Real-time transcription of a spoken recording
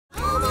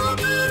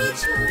হরে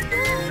কৃষ্ণ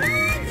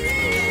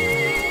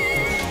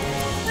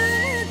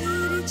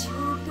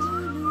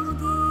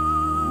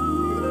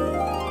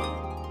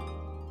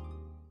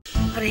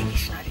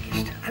হরে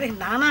কৃষ্ণ। আরে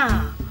না না,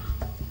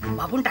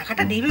 বাবুন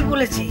টাকাটা নেবে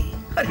বলেছে।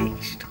 হরে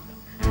কৃষ্ণ।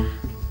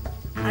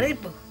 আরে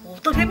ও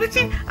তো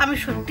ভেবেছে আমি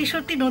সত্যি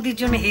সত্যি নদীর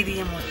জন্য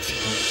হেরিয়ে মরছি।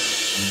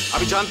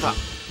 আমি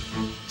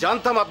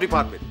জানতাম আপনি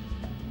পারবেন।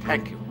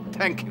 Thank you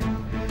thank you.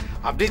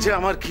 আপনি যে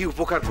আমার কি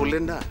উপকার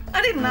করলেন না।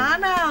 আরে না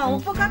না,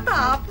 উপকার তো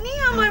আপনি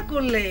আমার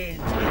করলেন।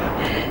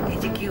 এই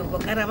যে কি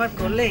উপকার আমার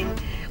করলেন,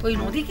 ওই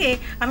নদীকে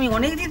আমি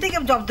অনেক দিন থেকে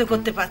জব্দ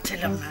করতে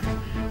পারছিলাম না,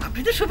 আপনি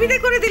তো সুবিধা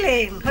করে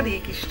দিলেন। হরে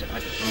কৃষ্ণ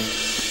হরে কৃষ্ণ।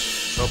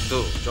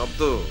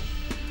 জব্দ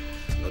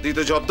নদী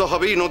তো জব্দ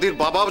হবেই, নদীর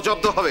বাবাও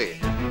জব্দ হবে।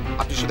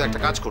 আপনি শুধু একটা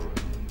কাজ করুন,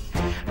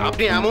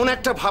 আপনি এমন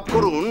একটা ভাব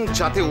করুন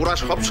যাতে ওরা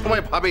সব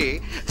সময় ভাবে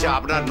যে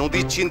আপনার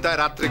নদীর চিন্তায়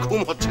রাত্রে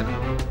ঘুম হচ্ছে না।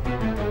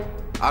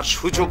 আর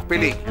সুযোগ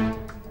পেলে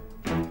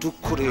টুক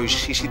করে ওই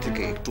শিশি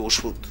থেকে একটু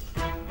ওষুধ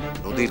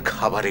নদীর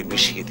খাবারে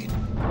মিশিয়ে দিন।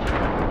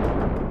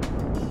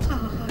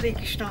 হরে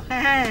কৃষ্ণ।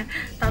 হ্যাঁ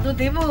তা তো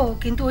দেবো,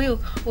 কিন্তু ওই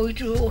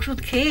ওষুধ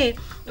খেয়ে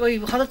ওই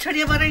হতচ্ছাড়ি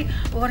আবার ওই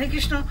হরে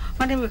কৃষ্ণ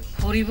মানে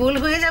হরিবোল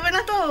হয়ে যাবে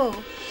না তো?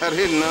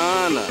 আরে না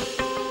না,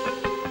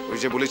 ওই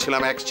যে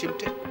বলেছিলাম এক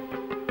চিমটে,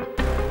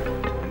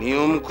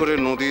 নিয়ম করে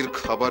নদীর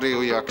খাবারে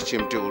ওই এক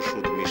চিমটে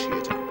ওষুধ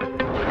মিশিয়ে যান,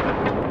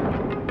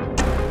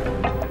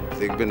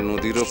 দেখবেন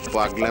নদীরও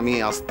পাগলামি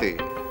আসতে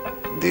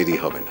দেরি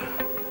হবে না।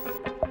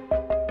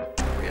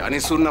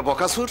 আনিসুর না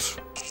বকাসুর,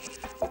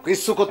 ও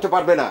কিচ্ছু করতে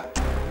পারবে না।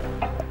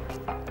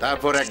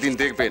 তারপর একদিন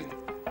দেখবেন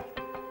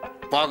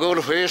পাগল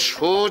হয়ে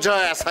সোজা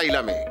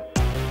অ্যাসাইলামে।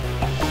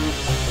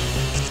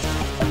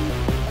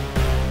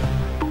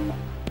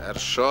 আর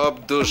সব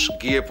দোষ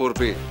গিয়ে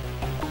পড়বে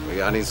ওই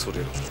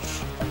আনিসুরের উপর।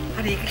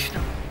 হরে কৃষ্ণ।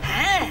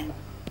 হ্যাঁ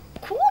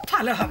খুব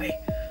ভালো হবে,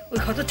 ওই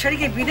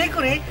হতচ্ছাড়িকে বিদায়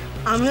করে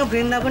আমিও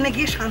বৃন্দাবনে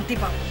গিয়ে শান্তি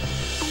পাবো।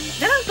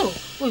 জানেন তো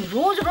ওই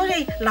রোজ রোজ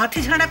এই লাঠি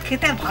ঝাঁড়া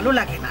খেতে আর ভালো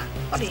লাগে না।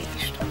 হরে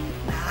কৃষ্ণ।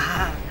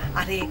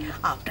 আরে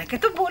আপনাকে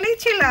তো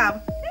বলেছিলাম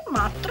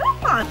মাত্র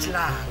 5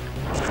 লাখ,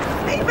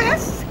 এই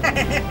ব্যাস।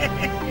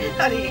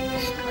 হরে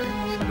কৃষ্ণ।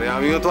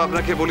 আমিও তো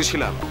আপনাকে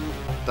বলেছিলাম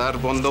তার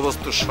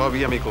বন্দোবস্ত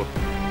সবই আমি করব।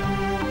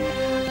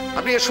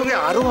 আপনি এর সঙ্গে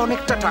আরো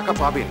অনেকটা টাকা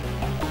পাবেন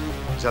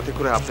যাতে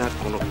করে আপনার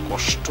কোনো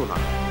কষ্ট না।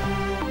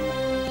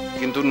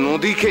 কিন্তু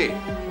নদীকে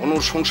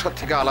অনুর সংসার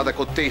থেকে আলাদা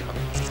করতেই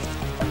হবে,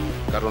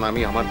 কারণ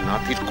আমি আমার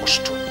নাতির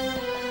কষ্ট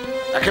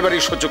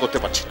একেবারেই সহ্য করতে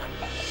পারছি না।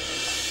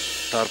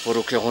 তারপর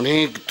ওকে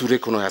অনেক দূরে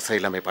কোনো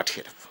অ্যাসাইলামে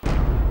পাঠিয়ে দেব,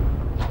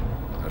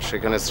 আর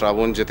সেখানে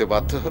শ্রাবণ যেতে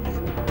বাধ্য হবে,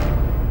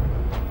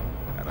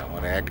 আর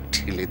আমার এক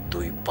ঢিলে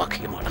 2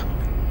 পাখি মারা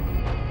হবে।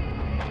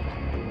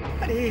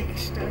 হরে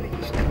কৃষ্ণ হরে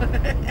কৃষ্ণ।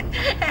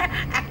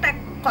 একটা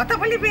কথা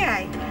বলি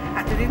বেআই,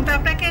 এতদিন তো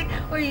আপনাকে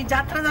ওই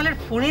যাত্রা দলের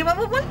ফণি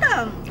বাবু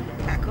বলতাম,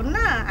 এখন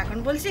না, এখন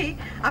বলছি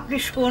আপনি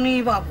শনি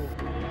বাবু।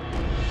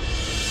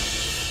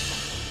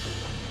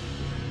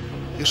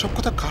 এসব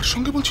কথা কার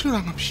সঙ্গে বলছিল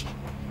রাঙাপিসি?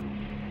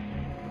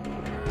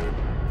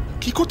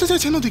 কি করতে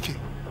চাইছেন ওদিকে?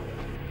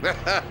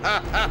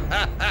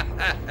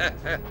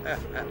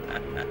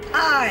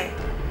 আয়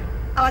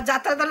আমার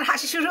যাত্রা দলের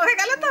হাসি শুরু হয়ে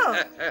গেল তো।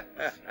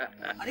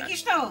 হরে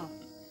কৃষ্ণ।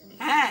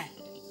 হ্যাঁ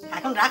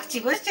এখন রাখছি,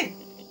 বুঝছেন,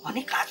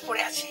 অনেক কাজ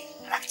পড়ে আছে,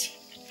 রাখছি।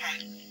 হ্যাঁ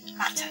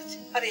আচ্ছা আচ্ছা।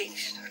 হরে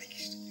কৃষ্ণ হরে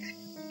কৃষ্ণ।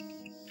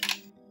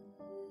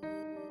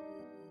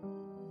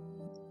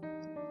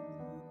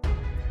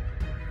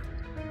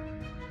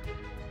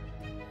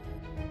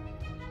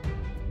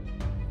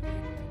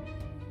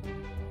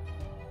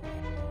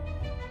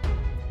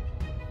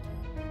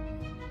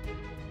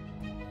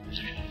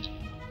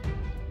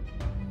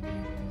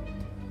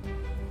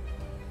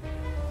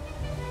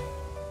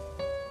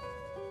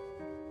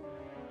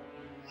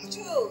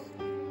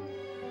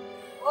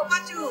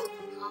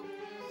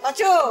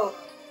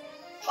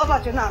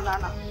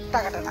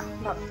 টাকাটা না,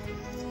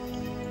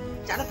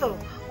 জানো তো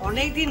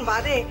অনেকদিন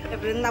বাদে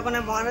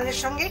বৃন্দাবনের মহারাজের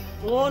সঙ্গে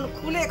মন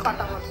খুলে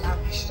কথা বললাম।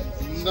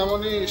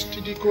 বৃন্দাবনে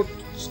এসটিডি কোড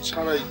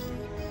ছাড়াই।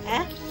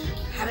 হ্যাঁ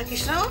হরে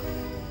কৃষ্ণ।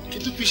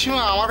 কিন্তু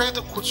পিসিমা আমার কাছে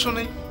তো খুচরো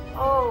নেই।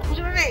 ও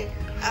খুচরো নেই?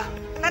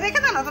 না রেখে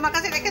দাও না, তোমার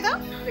কাছে রেখে দাও।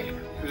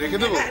 রেখে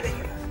দেবো?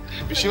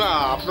 পিসিমা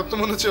আপনার তো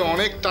মনে হচ্ছে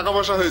অনেক টাকা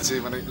পয়সা হয়েছে,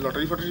 মানে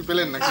লটারি ফটারি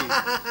পেলেন নাকি?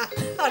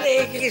 হরে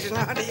কৃষ্ণ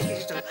হরে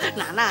কৃষ্ণ।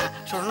 না না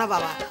শোনো না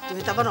বাবা,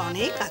 তুমি তো আবার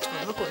অনেক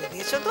কাজকর্ম করে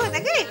দিয়েছো তো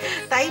দেখে,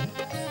 তাই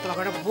তোমাকে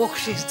একটা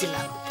বকশিস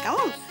দিলাম,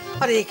 কেমন?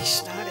 হরে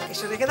কৃষ্ণ হরে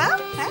কৃষ্ণ। রেখে দাও।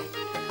 হ্যাঁ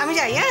আমি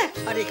যাই। হ্যাঁ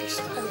হরে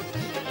কৃষ্ণ হরে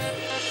কৃষ্ণ।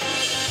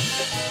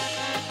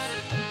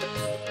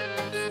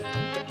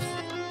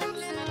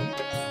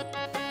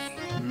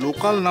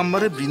 লোকাল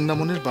নাম্বারে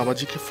বৃন্দাবনের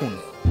বাবাজিকে ফোন।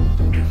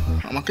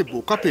 আমাকে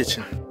বোকা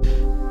পেয়েছেন,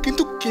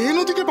 কিন্তু কে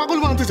নদীকে পাগল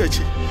বানাতে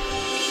চাইছে?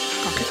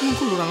 কাকে ফোন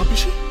করলো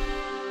রাঙাপিসি?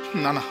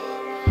 না না,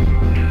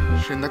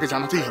 সেন্দাকে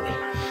জানাতেই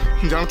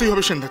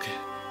হবে সেন্দাকে।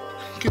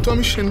 কিন্তু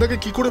আমি সেন্দাকে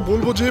কি করে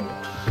বলবো যে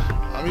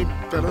আমি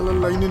প্যারালাল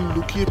লাইনে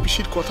লুকিয়ে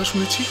পিসির কথা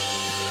শুনেছি?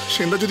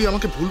 সেন্দা যদি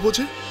আমাকে ভুল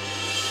বোঝে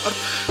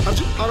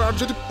আর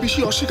যদি পিসি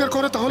অস্বীকার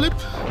করে, তাহলে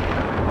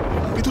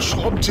আমি তো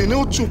সব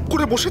জেনেও চুপ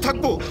করে বসে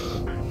থাকবো।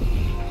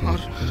 আর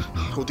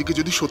ওদিকে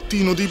যদি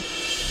সত্যিই নদী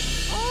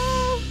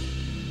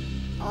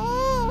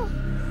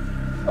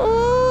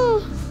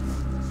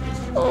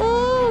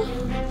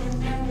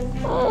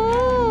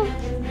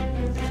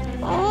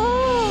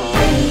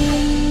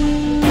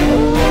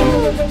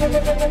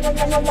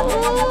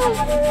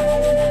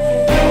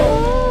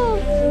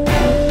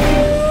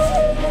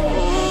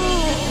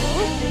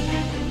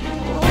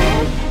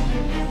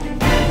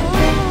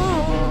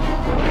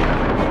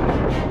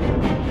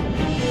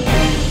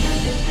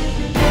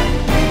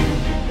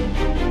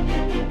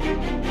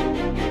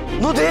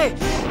নদী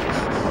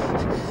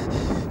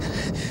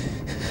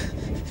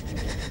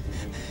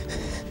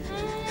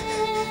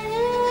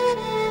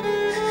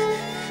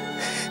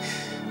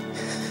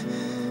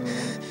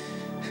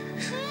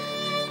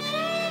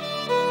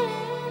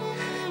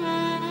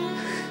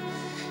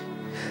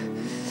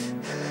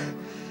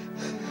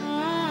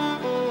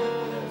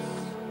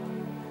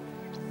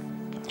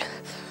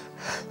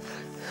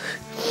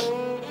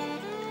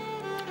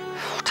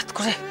হঠাৎ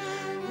করে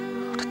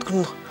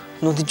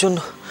নদীর জন্য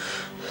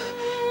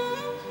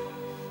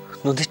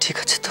নদী ঠিক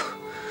আছে তো?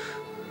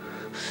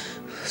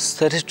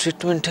 স্যারের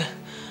ট্রিটমেন্টে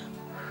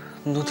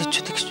নদীর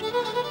যদি কিছু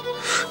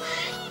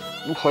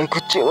ভয়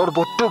করছে, এবার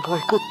বড্ড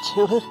ভয় করছে,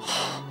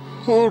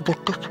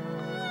 বড্ড।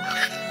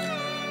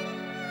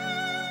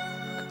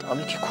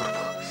 আমি কি করব?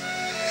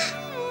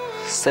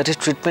 স্যারের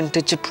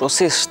ট্রিটমেন্টের যে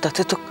প্রসেস,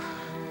 তাতে তো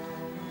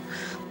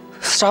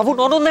শ্রাবণ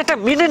অনন্য এটা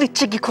মেনে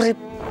নিচ্ছে কি করে?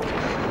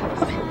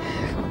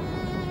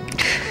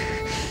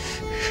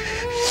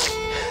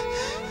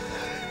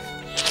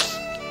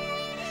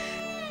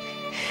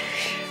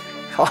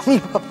 আমি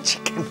ভাবছি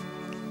কেন?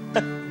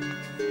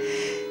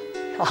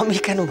 আমি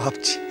কেন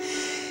ভাবছি?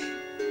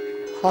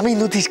 আমি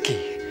নদীর কে?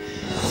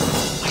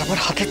 আর আমার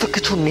হাতে তো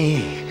কিছু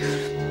নেই।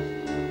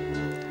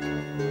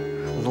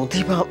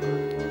 নদী ভাব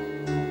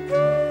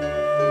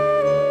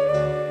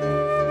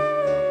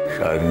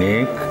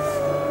সাগ্নিক,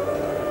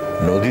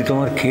 নদী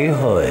তোমার কে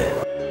হয়?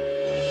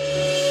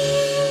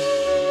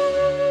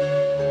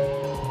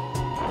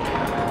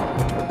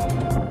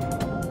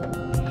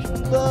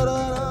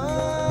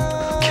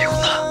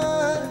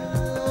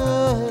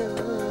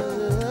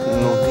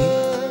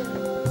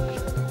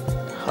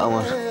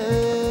 আমার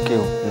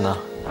কেউ না।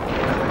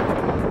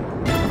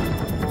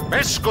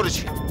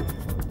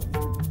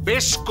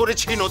 বেশ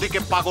করেছি নদীকে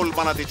পাগল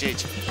বানাতে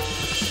চেয়েছি।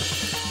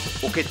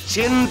 ওকে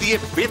চেন দিয়ে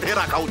বেঁধে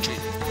রাখা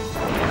উচিত।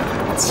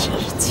 ছি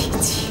ছি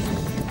ছি,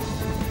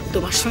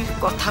 তোমার সঙ্গে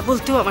কথা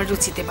বলতেও আমার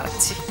রুচিতে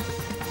পারছে।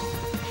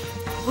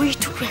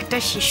 ওইটুকু একটা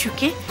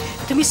শিশুকে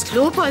তুমি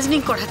স্লো পয়জনিং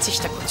করার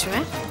চেষ্টা করছো।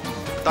 হ্যাঁ,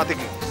 তাতে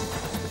কি?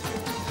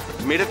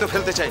 মেরে তো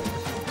ফেলতে চাই,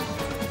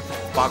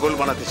 পাগল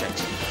বানাতে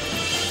চাইছি।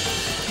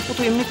 ও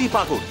তো এমনিতেই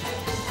পাগল,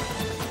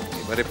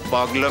 এবারে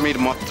পাগলামির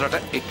মাত্রাটা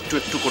একটু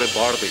একটু করে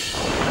বাড়বে।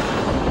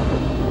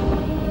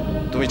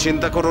 তুমি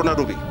চিন্তা করো না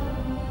রুবি,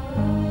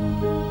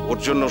 ওর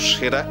জন্য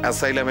সেরা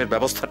অ্যাসাইলামের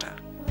ব্যবস্থাটা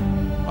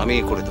আমি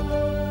করে দেবো।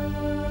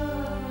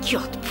 কি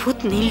অদ্ভুত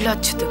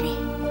নির্লজ্জ তুমি!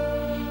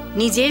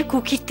 নিজের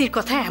কুকীর্তির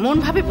কথা এমন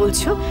ভাবে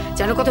বলছো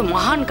যেন কত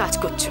মহান কাজ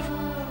করছো।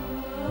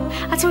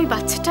 আচ্ছা, ওই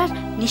বাচ্চাটার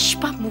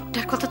নিষ্পাপ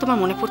মুখটার কথা তোমার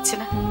মনে পড়ছে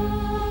না?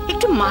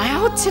 একটু মায়া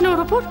হচ্ছে না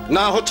ওর ওপর?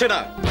 না, হচ্ছে না,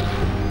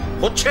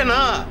 হচ্ছে না।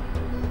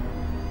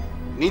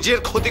 নিজের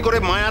ক্ষতি করে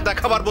মায়া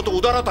দেখাবার মতো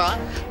উদারতা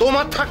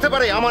তোমার থাকতে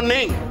পারে, আমার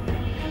নেই।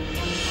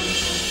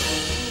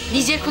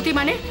 নিজের ক্ষতি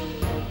মানে?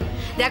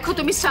 দেখো,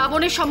 তুমি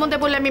শ্রাবণের সম্বন্ধে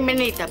বললে আমি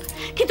মেনে নিতাম,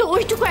 কিন্তু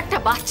ওইটুকু একটা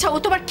বাচ্চা, ও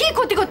তোমার কি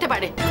ক্ষতি করতে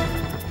পারে?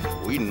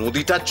 ওই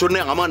নদীটার জন্য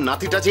আমার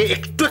নাতিটা যে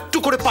একটু একটু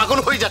করে পাগল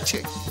হয়ে যাচ্ছে,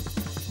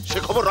 সে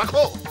খবর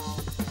রাখো।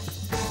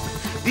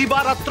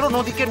 দিবারাত্র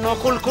নদীকে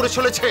নকল করে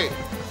চলেছে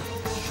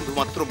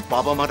শুধুমাত্র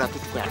বাবা মার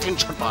এতটুকু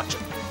অ্যাটেনশন পাওয়ার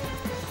জন্য।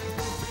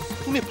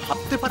 তুমি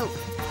ভাবতে পারো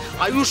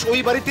আয়ুষ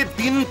ওই বাড়িতে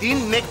দিন দিন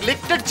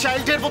নেগলেক্টেড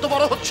চাইল্ডের মতো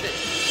বড় হচ্ছে।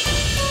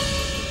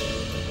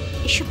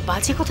 এসব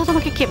বাজে কথা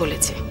তোমাকে কে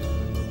বলেছে?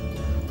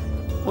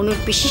 অনুর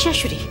পিসি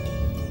শাশুড়ি?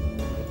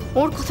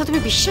 ওর কথা তুমি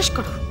বিশ্বাস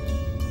করো?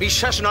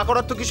 বিশ্বাস না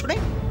করার তো কিছু নেই।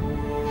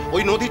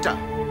 ওই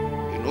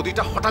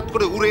নদীটা হঠাৎ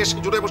করে উড়ে এসে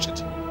জুড়ে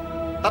বসেছে,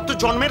 তার তো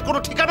জন্মের কোনো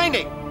ঠিকানাই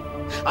নেই।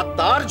 আর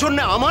তার জন্য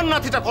আমার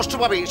নাতিটা কষ্ট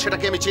পাবে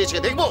সেটাকে আমি চেয়েছি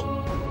দেখবো।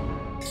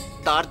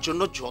 তার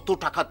জন্য যত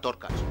টাকার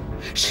দরকার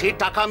সে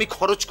টাকা আমি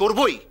খরচ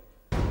করবই,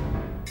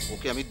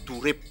 ওকে আমি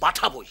দূরে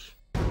পাঠাবই।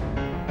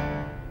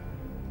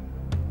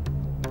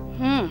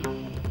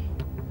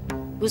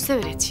 বুঝতে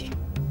পেরেছি।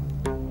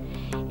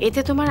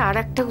 এতে তোমার আর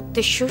একটা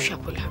উদ্দেশ্য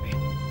সফল হবে।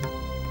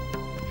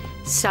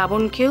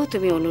 শ্রাবণকেও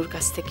তুমি অনুর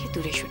কাছ থেকে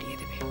দূরে সরিয়ে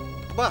দেবে।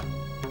 বাহ,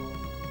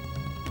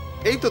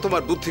 এই তো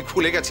তোমার বুদ্ধি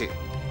খুলে গেছে।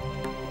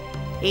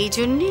 এই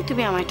জন্যই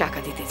তুমি আমায় টাকা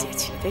দিতে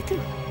চেয়েছিলে, তাই তো?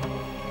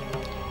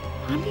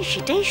 আমি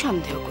সেটাই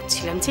সন্দেহ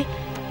করছিলাম যে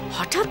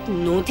হঠাৎ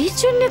নদীর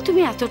জন্য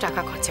তুমি এত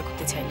টাকা খরচা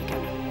করতে চাইলে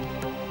কেন।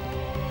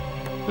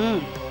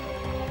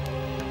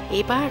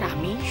 এবার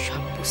আমি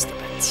সব বুঝতে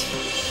পারছি।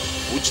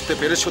 বুঝতে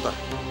পেরেছো? তা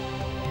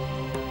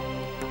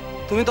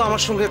তুমি তো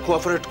আমার সঙ্গে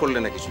কোঅপারেট করলে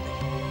না কিছুদিন,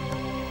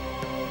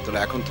 তাহলে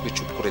এখন তুমি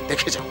চুপ করে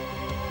দেখে যাও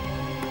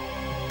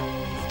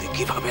নদী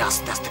কিভাবে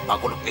আস্তে আস্তে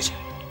পাগল হয়ে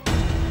যায়।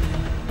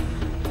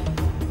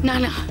 না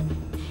না,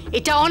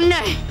 এটা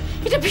অন্যায়,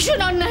 এটা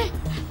ভীষণ অন্যায়।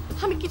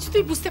 আমি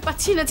কিছুতেই বুঝতে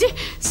পারছি না যে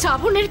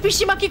শ্রাবণের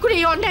পিসিমা কি করে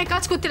এই অন্যায়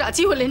কাজ করতে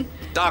রাজি হলেন।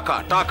 টাকা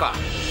টাকা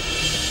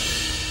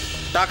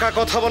টাকা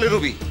কথা বলে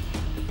রুবি।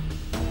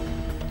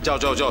 যাও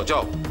যাও যাও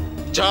যাও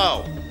যাও,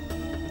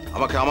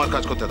 আমাকে আমার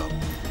কাজ করতে দাও।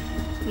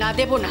 না,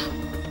 দেব না।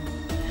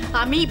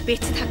 আমি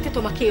বেঁচে থাকতে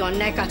তোমাকে এই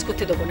অন্যায় কাজ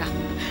করতে দেবো না।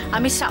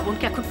 আমি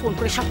শ্রাবণকে এখন ফোন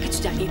করে সবকিছু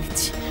জানিয়ে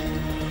দিচ্ছি।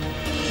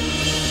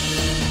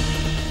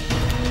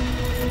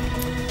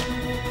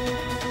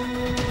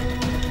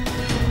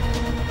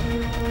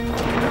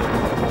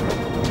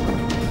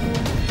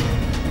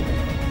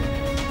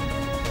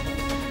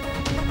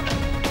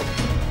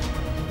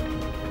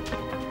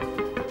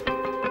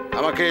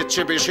 আমাকে এর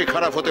চেয়ে বেশি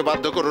খারাপ হতে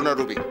বাধ্য করো না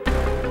রুবি।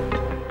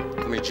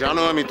 তুমি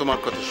জানো আমি তোমার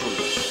কথা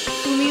শুনবো।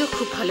 তুমিও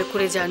খুব ভালো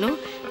করে জানো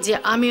যে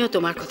আমিও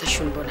তোমার কথা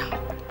শুনবো না।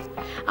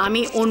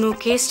 আমি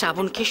অনুকে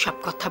শ্রাবণকে সব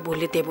কথা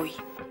বলে দেবই।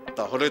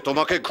 তাহলে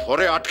তোমাকে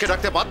ঘরে আটকে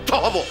রাখতে বাধ্য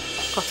হব।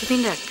 কতদিন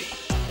রাখবে?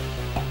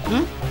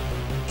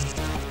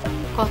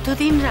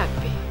 কতদিন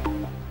রাখবে?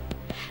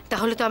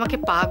 তাহলে তো আমাকে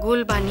পাগল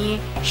বানিয়ে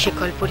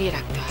শেকল পরিয়ে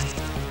রাখতে হয়।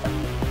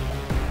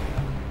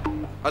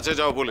 আচ্ছা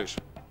যাও বলিস,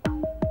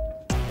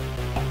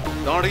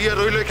 দাঁড়িয়ে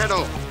রইলে কেন?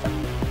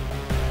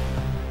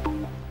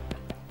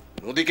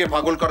 নদীকে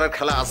পাগল করার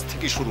খেলা আজ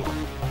থেকে শুরু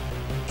হয়।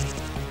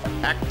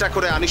 একটা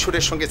করে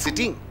আনিসুরের সঙ্গে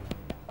সিটিং,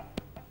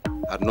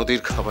 আর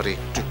নদীর খাবারে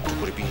একটু একটু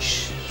করে বিষ।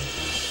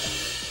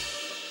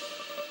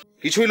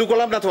 কিছুই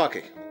লুকোলাম না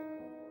তোমাকে।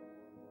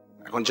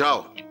 এখন যাও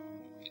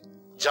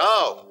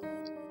যাও,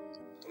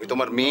 তুমি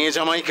তোমার মেয়ে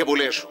জামাইকে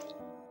বলে এসো।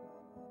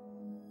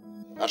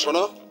 আর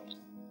শোনো,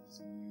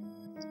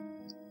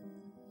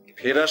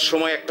 ফেরার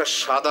সময় একটা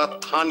সাদা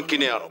থান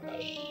কিনে আনো।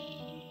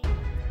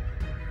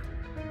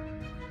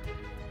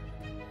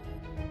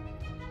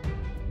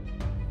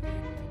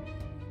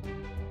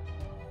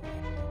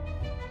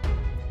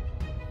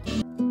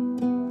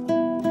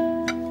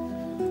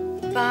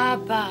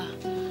 বাবা,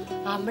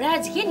 আমরা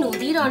আজকে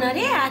নদীর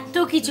অনারে এত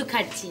কিছু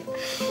খাচ্ছি।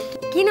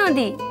 কি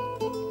নদী?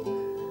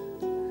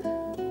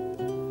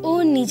 ও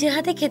নিজে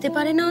হাতে খেতে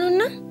পারে না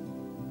অনন্যা?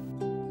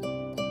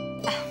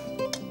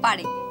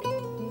 পারে,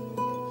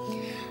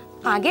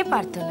 আগে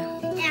পারতো না,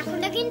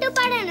 এখনো কিন্তু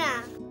পারে না।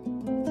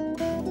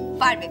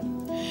 পারবে,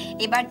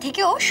 এবার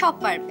থেকে ও সব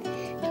পারবে।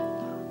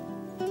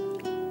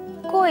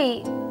 কই,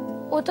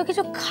 ও তো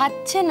কিছু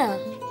খাচ্ছে না।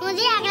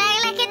 নদী একলা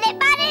একলা খেতে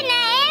পারে না।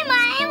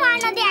 এ মা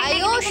নদী একলা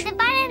একলা খেতে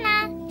পারে না।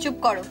 চুপ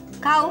করো,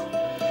 খাও।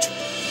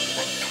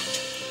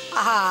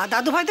 আহা,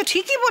 দাদু ভাই তো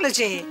ঠিকই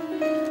বলেছে।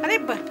 আরে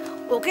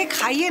ওকে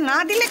খাইয়ে না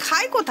দিলে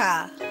খায় কোথা?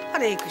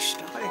 হরে কৃষ্ণ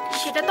হরে কৃষ্ণ।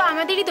 সেটা তো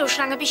আমাদেরই দোষ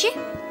রাঙা পিসি।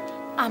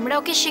 আমরা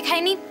ওকে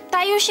শেখাইনি,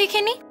 তাই ও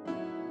শেখেনি।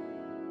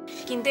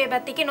 কিন্তু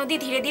এবার থেকে নদী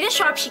ধীরে ধীরে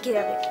সব শিখে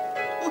যাবে।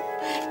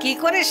 কি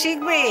করে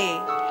শিখবে?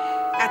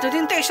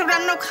 এতদিন তো এসব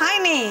রান্না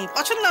খায়নি,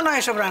 পছন্দ নয়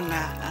এসব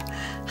রান্না।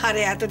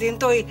 আরে এতদিন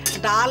তো ওই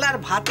ডাল আর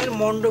ভাতের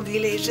মন্ড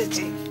গিলে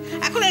এসেছে,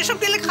 এখন এসব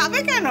দিলে খাবে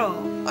কেন?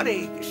 হরে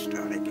কৃষ্ণ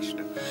হরে কৃষ্ণ।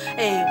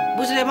 এই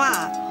বুঝলে মা,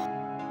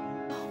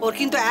 ওর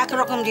কিন্তু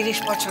একরকম জিনিস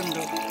পছন্দ,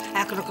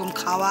 একরকম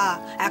খাওয়া,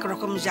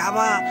 একরকম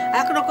জামা,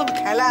 একরকম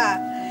খেলা,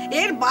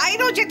 এর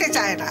বাইরেও যেতে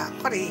চায় না।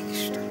 হরে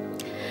কৃষ্ণ।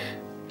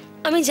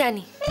 আমি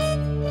জানি।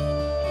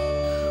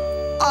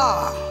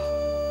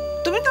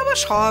 তুমি তো আবার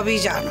সবই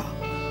জানো।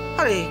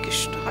 হরে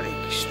কৃষ্ণ হরে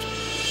কৃষ্ণ।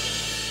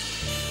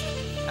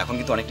 এখন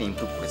কিন্তু অনেকটা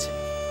ইমপ্রুভ করেছে।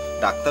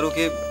 ডাক্তার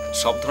ওকে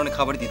সব ধরনের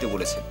খাবার দিতে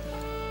বলেছে।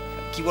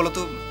 কি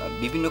বলতো,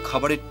 বিভিন্ন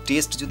খাবারের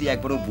টেস্ট যদি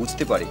একবার ও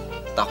বুঝতে পারে,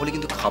 তাহলে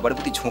কিন্তু খাবারের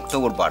প্রতি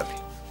ঝোঁকটাও ওর বাড়বে।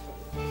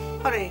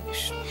 হরে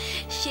কৃষ্ণ।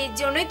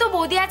 সেজন্যই তো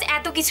বৌদি আজ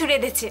এত কিছু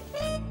রেঁধেছে।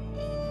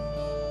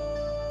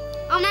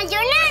 আমার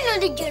জন্য আর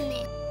নদীর জন্য।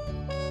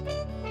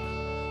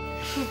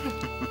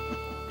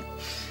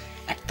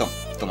 একদম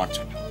তোমার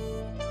জন্য।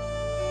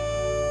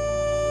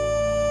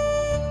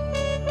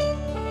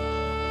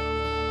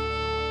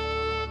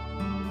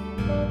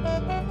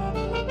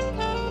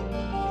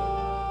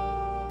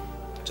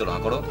 চলো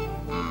করো।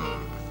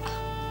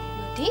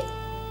 নদী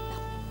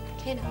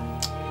খেয়ে নাও,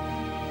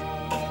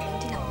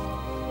 নদী নাও,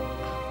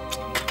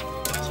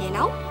 খেয়ে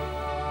নাও।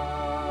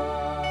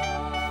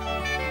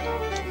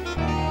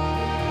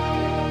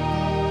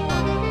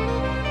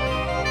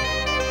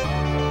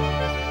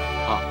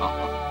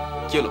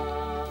 কি হলো?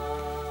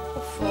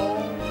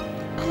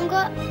 আমাকে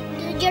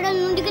যেটা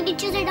নদীকে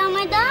দিচ্ছে সেটা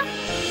আমায় দাও।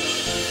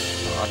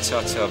 আচ্ছা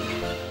আচ্ছা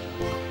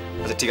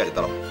আচ্ছা, ঠিক আছে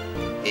দাঁড়াও।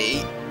 এই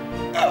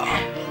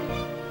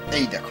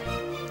এই দেখো,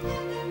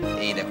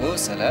 এই দেখো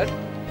স্যালাড।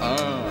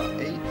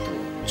 এই তো,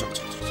 চলো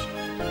চলো চলো,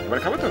 এবার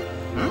খাবে তো?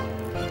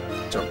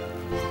 চলো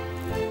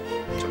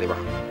চলো এবার।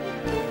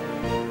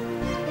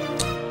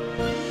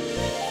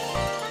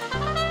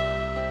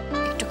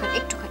 একটুখানি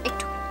একটুখানি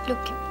একটু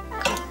লক্ষ্মী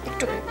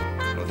একটু।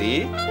 নদী,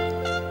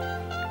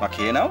 মা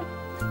খেয়ে নাও,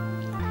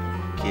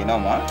 খেয়ে নাও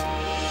মা।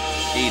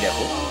 এই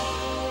দেখো।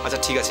 আচ্ছা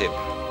ঠিক আছে,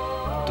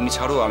 তুমি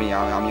ছাড়ো, আমি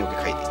আমি ওকে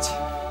খাই দিচ্ছি।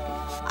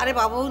 আরে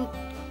বাবু,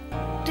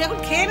 তুই এখন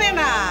খেয়ে নে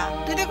না,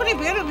 তুই তো এখনই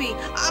বেরোবি।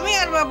 আমি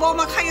আর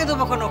বৌমা খাইয়ে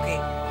দেবো এখন ওকে,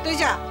 তুই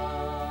যা।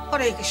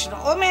 হরে কৃষ্ণ।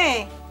 ও মেয়ে,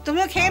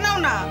 তুমিও খেয়ে নাও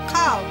না,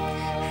 খাও।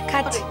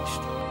 খাচ্ছি। হরে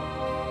কৃষ্ণ।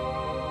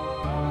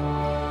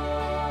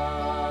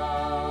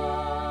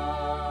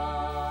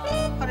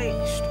 হরে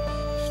কৃষ্ণ।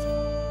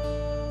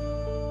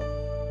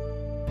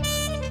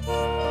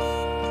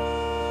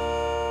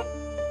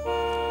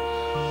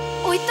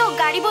 ওই তো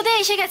গাড়ি বোধহয়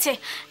এসে গেছে,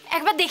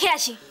 একবার দেখে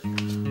আসি।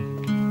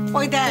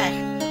 ওই দেখ,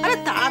 আরে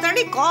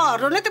তাড়াতাড়ি কর,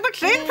 নইলে তো এবার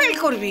ট্রেন ফেল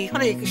করবি।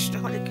 হরে কৃষ্ণ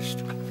হরে কৃষ্ণ।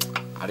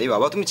 আরে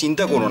বাবা তুমি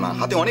চিন্তা করো না,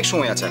 হাতে অনেক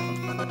সময় আছে এখন।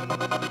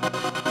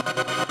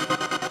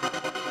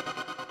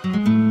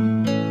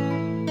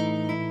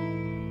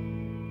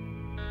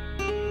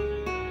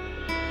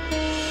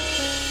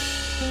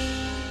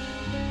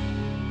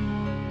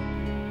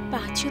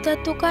 পাঁচুদার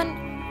দোকান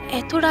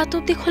এত রাত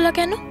অব্দি খোলা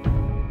কেন?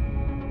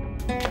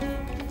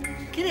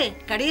 কিরে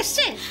গাড়ি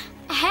এসছে?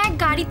 হ্যাঁ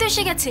গাড়ি তো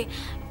এসে গেছে,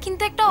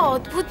 কিন্তু একটা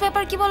অদ্ভুত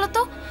ব্যাপার কি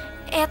বলতো,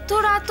 এত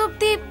রাত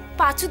অব্দি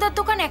পাঁচুদার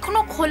দোকান এখনো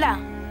খোলা।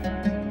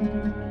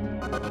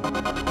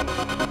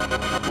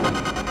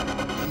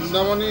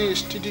 বৃন্দাবনে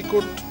এসটিডি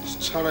কোড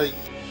ছাড়াই।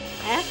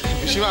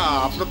 পিসিমা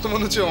আপনার তো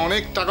মনে হচ্ছে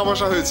অনেক টাকা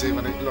পয়সা হয়েছে,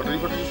 মানে লটারি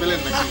ফটারি পেলেন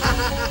নাকি?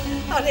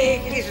 হরে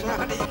কৃষ্ণ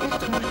হরে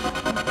কৃষ্ণ।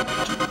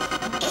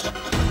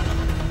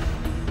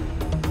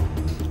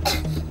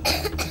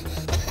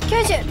 কি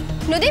হয়েছে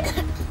নদী?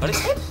 আরে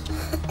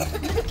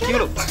কি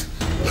হলো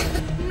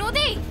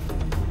নদী?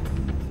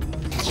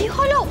 কি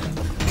হলো?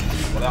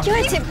 কি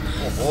হয়েছে?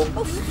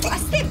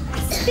 আস্তে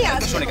আস্তে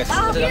আস্তে শুনে গেছে।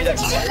 মানে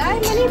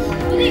নদী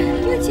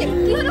কি হয়েছে?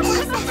 কি হলো?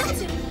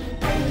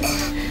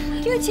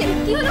 কি হয়েছে?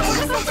 কি হলো?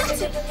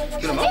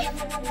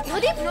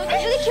 নদী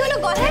নদী কি হলো?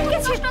 গলায়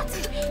আটকেছে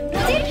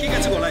নদী? কি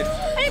গেছে গলায়?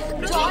 আরে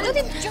জল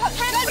নদী জল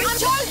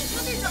জল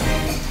নদী জল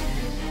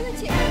কি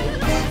হয়েছে?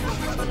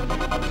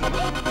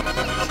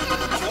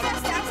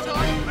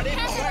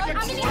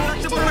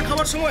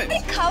 খাবার সময়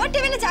খাবার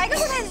টেবিলে জায়গা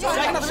কোথায়? জল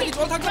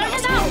জল থাকবে না,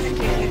 দাও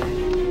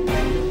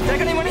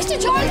জায়গা নেই মানে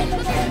জল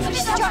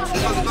জল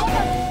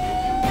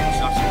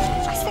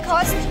আস্তে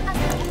খাওয়া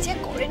যে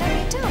করে না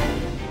মেয়েটা।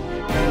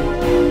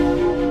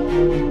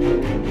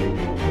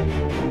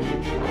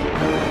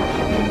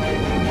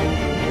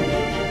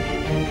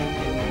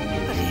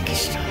 হরে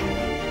কৃষ্ণ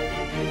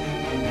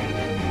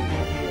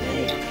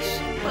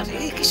হরে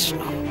কৃষ্ণ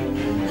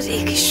হরে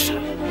কৃষ্ণ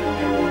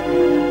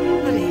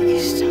হরে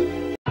কৃষ্ণ।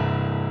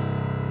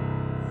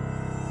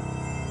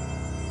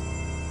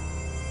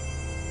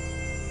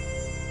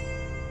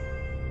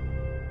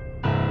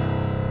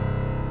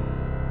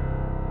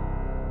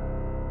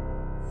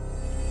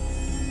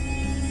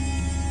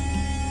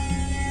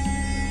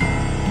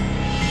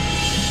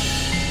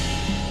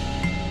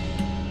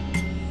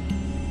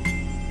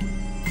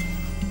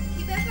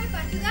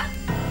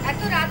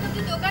 এত রাত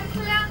অব্দি দোকান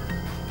খোলা?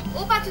 ও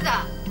পাচুদা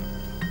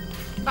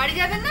বাড়ি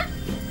যাবেন না?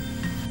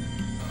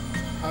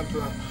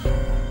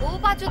 ও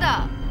পাচুদা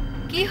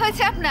কি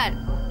হয়েছে আপনার?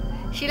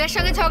 শিলার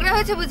সঙ্গে ঝগড়া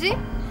হয়েছে বুঝি?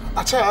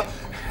 আচ্ছা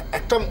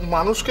একটা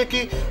মানুষকে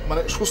কি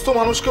মানে সুস্থ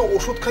মানুষকে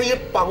ওষুধ খাইয়ে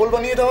পাগল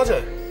বানিয়ে দেওয়া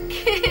যায়?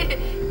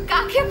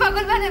 কাকে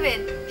পাগল বানাবেন?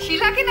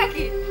 শিলাকে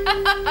নাকি?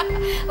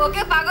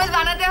 ওকে পাগল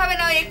বানাতে হবে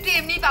না, একটু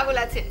এমনি পাগল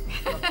আছে।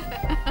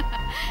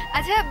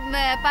 আচ্ছা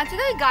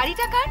পাচুদা ওই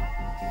গাড়িটা কার?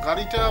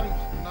 গাড়িটা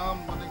না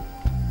মানে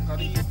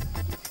গাড়ি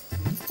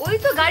ওই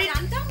তো গাড়ি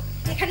আনতাম,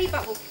 এখানেই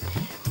পাবো।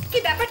 কি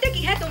ব্যাপারটা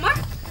কি? হ্যাঁ তোমার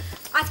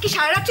আজকে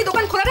সারা রাত্রি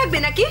দোকান খোলা রাখবে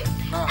নাকি?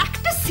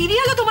 একটা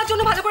সিরিয়ালও তোমার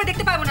জন্য ভালো করে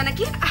দেখতে পাবো না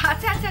নাকি?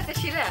 আচ্ছা আচ্ছা আচ্ছা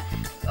শিলা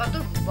অত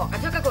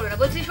বকাঝকা করো না,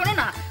 বলছি শোনো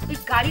না, ওই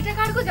গাড়িটা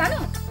কার গো জানো?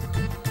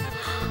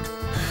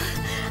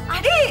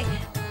 আরে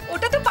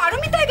ওটা তো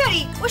পারমিতার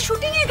গাড়ি, ও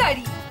শুটিং এর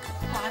গাড়ি।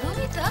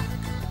 পারমিতা?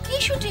 কি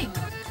শুটিং?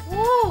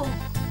 ও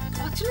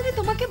অচলরে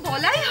তোমাকে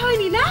বলাই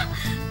হয়নি না,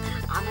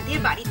 আমাদের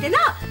বাড়িতে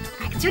না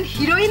একজন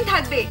হিরোইন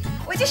থাকবে,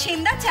 ওই যে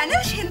সেন্দার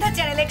চ্যানেল, সেন্দার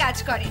চ্যানেলে কাজ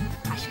করে।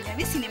 আসলে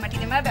আমি সিনেমা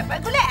টিনেমার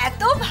ব্যাপারগুলো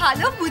এত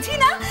ভালো বুঝি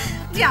না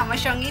যে আমার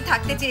সঙ্গেই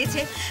থাকতে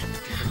চেয়েছে,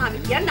 আমি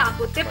কি আর না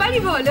করতে পারি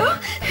বলো?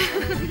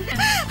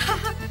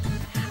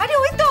 আরে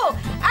ওই তো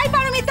আই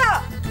পারমিতা,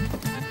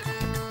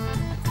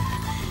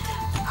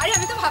 আরে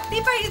আমি তো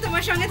ভাবতেই পারিনি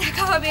তোমার সঙ্গে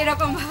দেখা হবে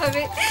এরকম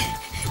ভাবে।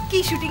 কি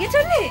শুটিং এ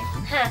চললে?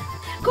 হ্যাঁ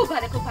খুব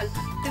ভালো খুব ভালো,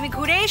 তুমি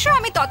ঘুরে এসো,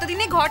 আমি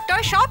ততদিনে ঘরটা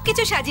সব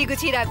কিছু সাজিয়ে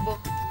গুছিয়ে রাখবো,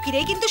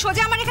 ফিরেই কিন্তু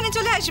সোজা আমার এখানে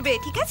চলে আসবে,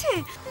 ঠিক আছে?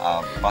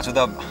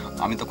 পাঁচুদা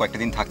আমি তো কয়েকটা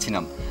দিন থাকছি না,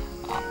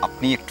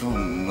 আপনি একটু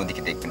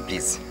নদীকে দেখবেন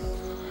প্লিজ।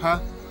 হ্যাঁ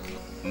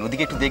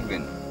নদীকে একটু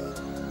দেখবেন।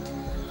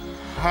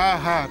 হ্যাঁ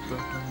হ্যাঁ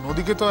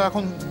নদীকে তো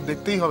এখন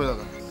দেখতেই হবে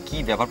দাদা। কি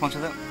ব্যাপার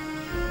পাঁচুদা,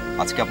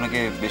 আজকে আপনাকে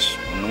বেশ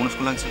অন্যমনস্ক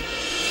লাগছে।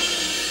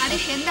 আরে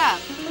সেন্দা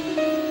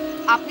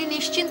আপনি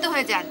নিশ্চিন্ত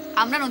হয়ে যান,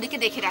 আমরা নদীকে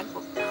দেখে রাখবো,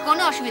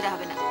 কোনো অসুবিধা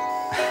হবে না।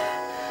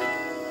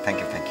 থ্যাংক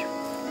ইউ থ্যাংক ইউ,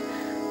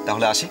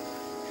 তাহলে আসি,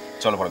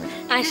 চলো পড়বে।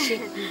 আসি,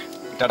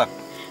 টাটা।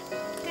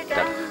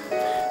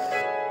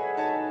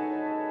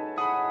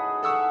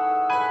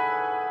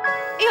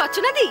 এই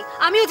অর্চনাদি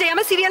আমিও যাই,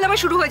 আমার সিরিয়াল আবার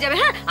শুরু হয়ে যাবে।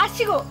 হ্যাঁ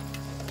আসছি গো।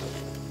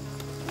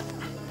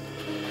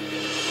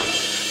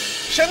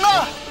 সেন্দা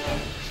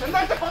সেন্দা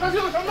একটা কথা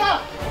ছিল, সেন্দা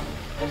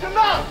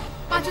সেন্দা।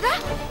 পাঁচুদা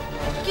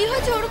কি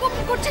হয়েছে? ওরকম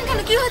করছেন কেন?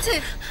 কি হয়েছে?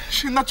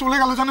 সেন্দা চলে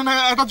গেল জানেন,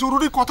 একটা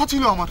জরুরি কথা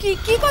ছিল আমার। কি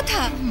কি কথা?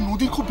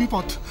 নদীর খুব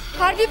বিপদ।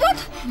 আর বিপদ?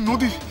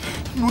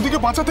 নদীকে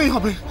বাঁচাতেই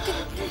হবে।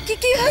 কি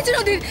কি হয়েছে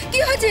নদীর? কি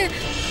হয়েছে?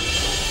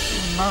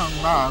 না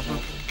না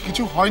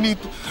কিছু হয়নি,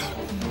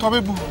 তবে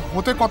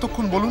হতে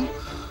কতক্ষণ বলুন?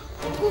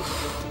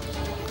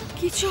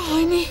 কিছু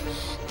হয়নি।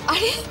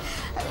 আরে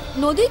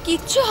নদী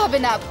কিচ্ছু হবে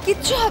না,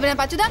 কিচ্ছু হবে না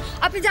পাচুদা।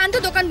 আপনি যান তো,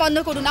 দোকান বন্ধ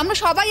করুন, আমরা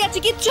সবাই আছি,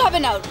 কিচ্ছু হবে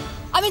না ওর।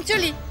 আমি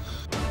চলি।